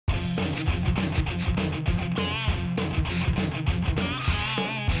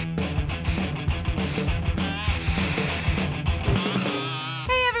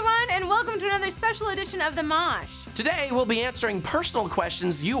special edition of the Mosh. Today, we'll be answering personal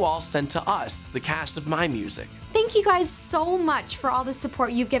questions you all sent to us, the cast of MyMusic. Thank you guys so much for all the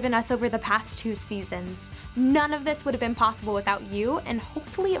support you've given us over the past 2 seasons. None of this would have been possible without you, and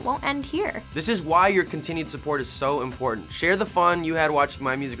hopefully it won't end here. This is why your continued support is so important. Share the fun you had watching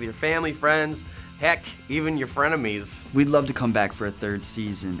MyMusic with your family, friends, heck, even your frenemies. We'd love to come back for a 3rd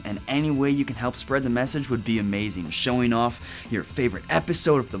season, and any way you can help spread the message would be amazing. Showing off your favorite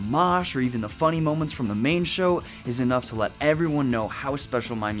episode of the Mosh, or even the funny moments from the main show, is enough to let everyone know how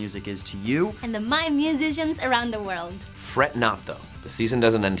special MyMusic is to you and the My musicians around the world. Fret not, though. The season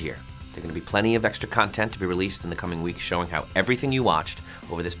doesn't end here. There are going to be plenty of extra content to be released in the coming weeks showing how everything you watched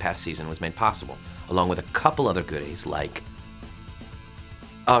over this past season was made possible, along with a couple other goodies like...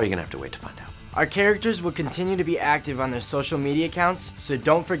 Oh, you're going to have to wait to find out. Our characters will continue to be active on their social media accounts, so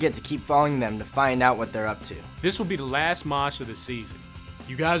don't forget to keep following them to find out what they're up to. This will be the last Mosh of the season.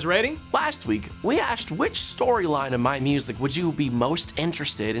 You guys ready? Last week, we asked which storyline of MyMusic would you be most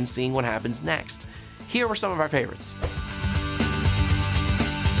interested in seeing what happens next. Here were some of our favorites.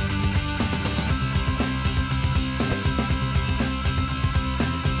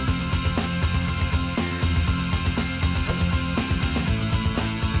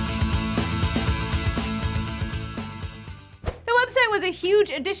 Was a huge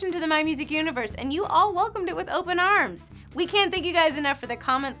addition to the MyMusic universe, and you all welcomed it with open arms. We can't thank you guys enough for the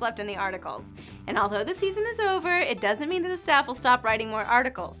comments left in the articles. And although the season is over, it doesn't mean that the staff will stop writing more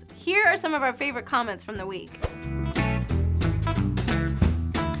articles. Here are some of our favorite comments from the week.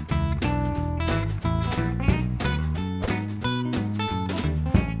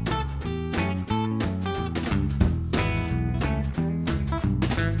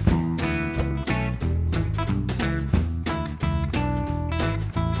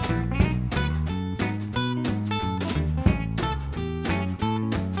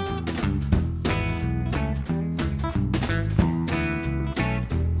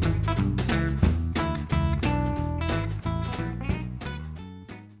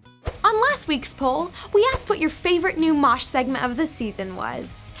 Last week's poll, we asked what your favorite new Mosh segment of the season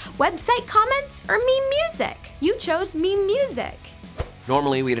was. Website comments or meme music? You chose meme music.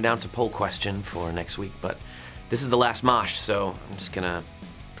 Normally, we'd announce a poll question for next week, but this is the last Mosh, so I'm just gonna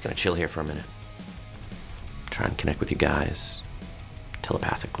chill here for a minute. Try and connect with you guys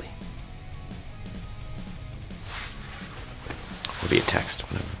telepathically. Or via text,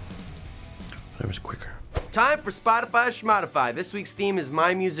 whatever's quicker. Time for Spotify Schmotify. This week's theme is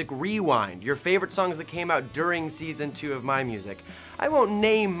MyMusic Rewind, your favorite songs that came out during season 2 of MyMusic. I won't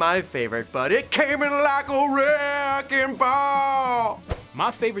name my favorite, but it came in like a wrecking ball.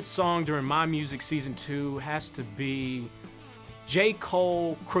 My favorite song during MyMusic season 2 has to be J.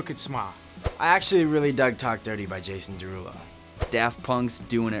 Cole, Crooked Smile. I actually really dug Talk Dirty by Jason Derulo. Daft Punk's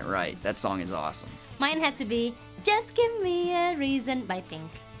Doing It Right. That song is awesome. Mine had to be Just Give Me a Reason by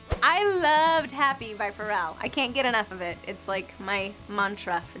Pink. I loved Happy by Pharrell. I can't get enough of it. It's like my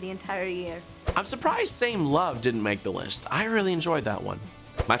mantra for the entire year. I'm surprised Same Love didn't make the list. I really enjoyed that one.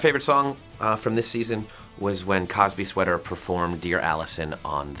 My favorite song from this season was when Cosby Sweater performed Dear Allison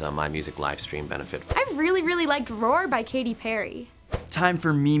on the MyMusic livestream benefit. I really liked Roar by Katy Perry. Time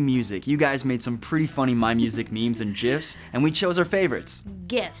for meme music. You guys made some pretty funny MyMusic memes and GIFs, and we chose our favorites.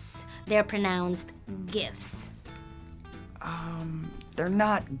 GIFs. They're pronounced GIFs. They're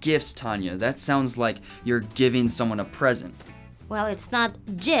not gifts, Tanya. That sounds like you're giving someone a present. Well, it's not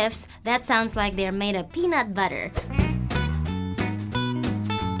GIFs. That sounds like they're made of peanut butter.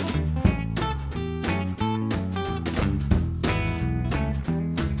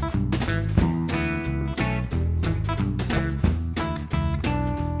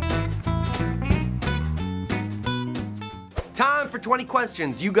 Time for 20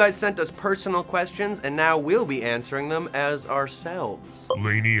 questions. You guys sent us personal questions, and now we'll be answering them as ourselves.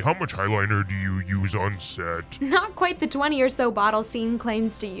 Lainey, how much eyeliner do you use on set? Not quite the 20 or so bottle Scene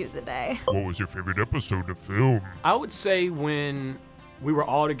claims to use a day. What was your favorite episode to film? I would say when we were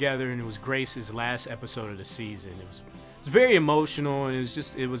all together and it was Grace's last episode of the season. It was very emotional, and it was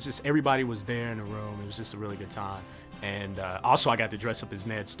just everybody was there in the room. It was just a really good time. And also I got to dress up as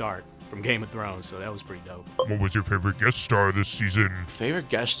Ned Stark from Game of Thrones, so that was pretty dope. What was your favorite guest star this season? Favorite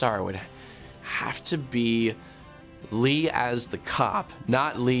guest star would have to be Lee as the cop,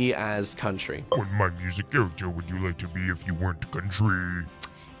 not Lee as country. What MyMusic character would you like to be if you weren't country?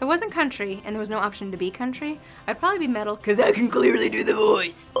 If it wasn't country and there was no option to be country, I'd probably be metal, because I can clearly do the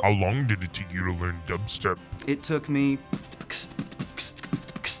voice. How long did it take you to learn dubstep? It took me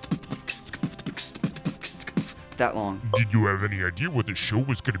that long. Did you have any idea what the show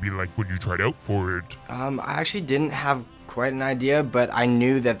was going to be like when you tried out for it? I actually didn't have quite an idea, but I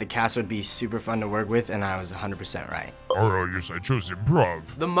knew that the cast would be super fun to work with, and I was 100% right. Yes, I chose improv.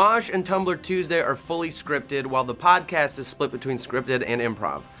 The Mosh and Tumblr Tuesday are fully scripted, while the podcast is split between scripted and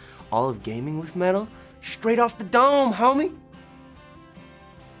improv. All of Gaming with Metal? Straight off the dome, homie!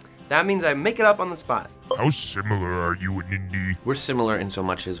 That means I make it up on the spot. How similar are you and Indy? We're similar in so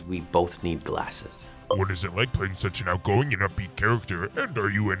much as we both need glasses. What is it like playing such an outgoing and upbeat character? And are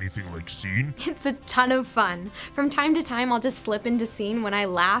you anything like Scene? It's a ton of fun. From time to time, I'll just slip into Scene when I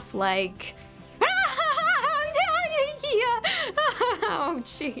laugh like... Oh,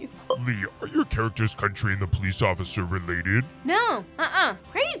 jeez. Lee, are your characters Country and the police officer related? No,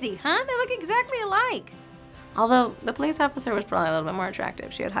 crazy, huh? They look exactly alike. Although the police officer was probably a little bit more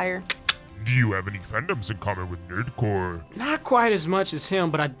attractive. She had higher... Do you have any fandoms in common with Nerdcore? Not quite as much as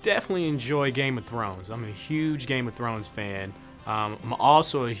him, but I definitely enjoy Game of Thrones. I'm a huge Game of Thrones fan. I'm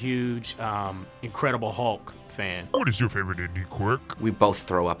also a huge Incredible Hulk fan. What is your favorite indie quirk? We both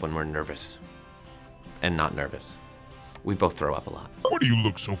throw up when we're nervous. And not nervous. We both throw up a lot. Why do you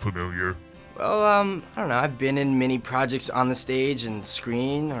look so familiar? Well, I don't know, I've been in many projects on the stage and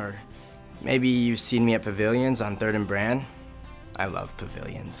screen, or maybe you've seen me at pavilions on 3rd and Brand. I love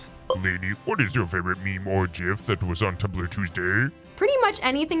pavilions. Lainey, what is your favorite meme or GIF that was on Tumblr Tuesday? Pretty much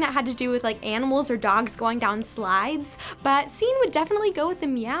anything that had to do with like animals or dogs going down slides, but Scene would definitely go with the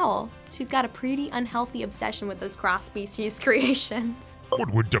Mychal. She's got a pretty unhealthy obsession with those cross-species creations.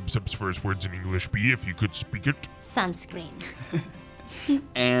 What would Dubstep's first words in English be if you could speak it? Sunscreen.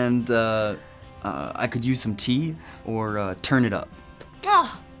 And I could use some tea or turn it up.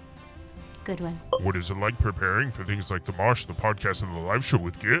 Oh, good one. What is it like preparing for things like the Mosh, the podcast, and the live show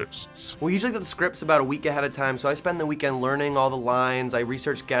with guests? Well, usually the script's about a week ahead of time, so I spend the weekend learning all the lines. I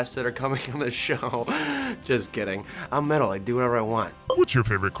research guests that are coming on the show. Just kidding. I'm metal, I do whatever I want. What's your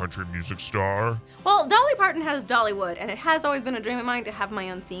favorite country music star? Well, Dolly Parton has Dollywood, and it has always been a dream of mine to have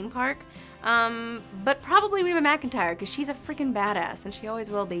my own theme park. But probably Reba McEntire, because she's a freaking badass, and she always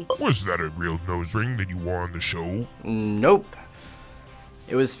will be. Was that a real nose ring that you wore on the show? Nope.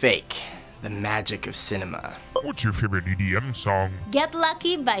 It was fake. The magic of cinema. What's your favorite EDM song? Get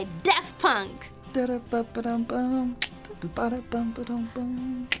Lucky by Daft Punk.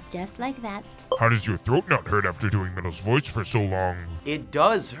 Just like that. How does your throat not hurt after doing Metal's voice for so long? It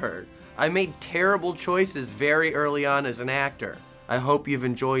does hurt. I made terrible choices very early on as an actor. I hope you've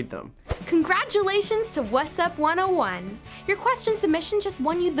enjoyed them. Congratulations to What's Up 101. Your question submission just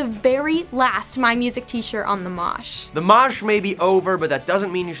won you the very last MyMusic t-shirt on the Mosh. The Mosh may be over, but that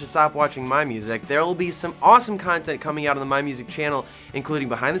doesn't mean you should stop watching MyMusic. There will be some awesome content coming out on the MyMusic channel, including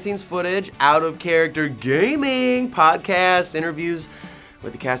behind-the-scenes footage, out-of-character gaming, podcasts, interviews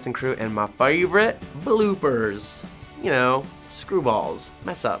with the cast and crew, and my favorite, bloopers. You know, screwballs,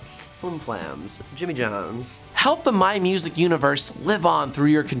 mess-ups, flim-flams, Jimmy Johns. Help the MyMusic universe live on through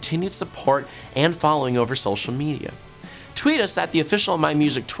your continued support and following over social media. Tweet us at the official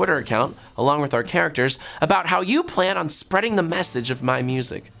MyMusic Twitter account, along with our characters, about how you plan on spreading the message of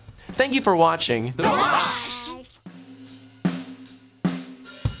MyMusic. Thank you for watching. The Mosh!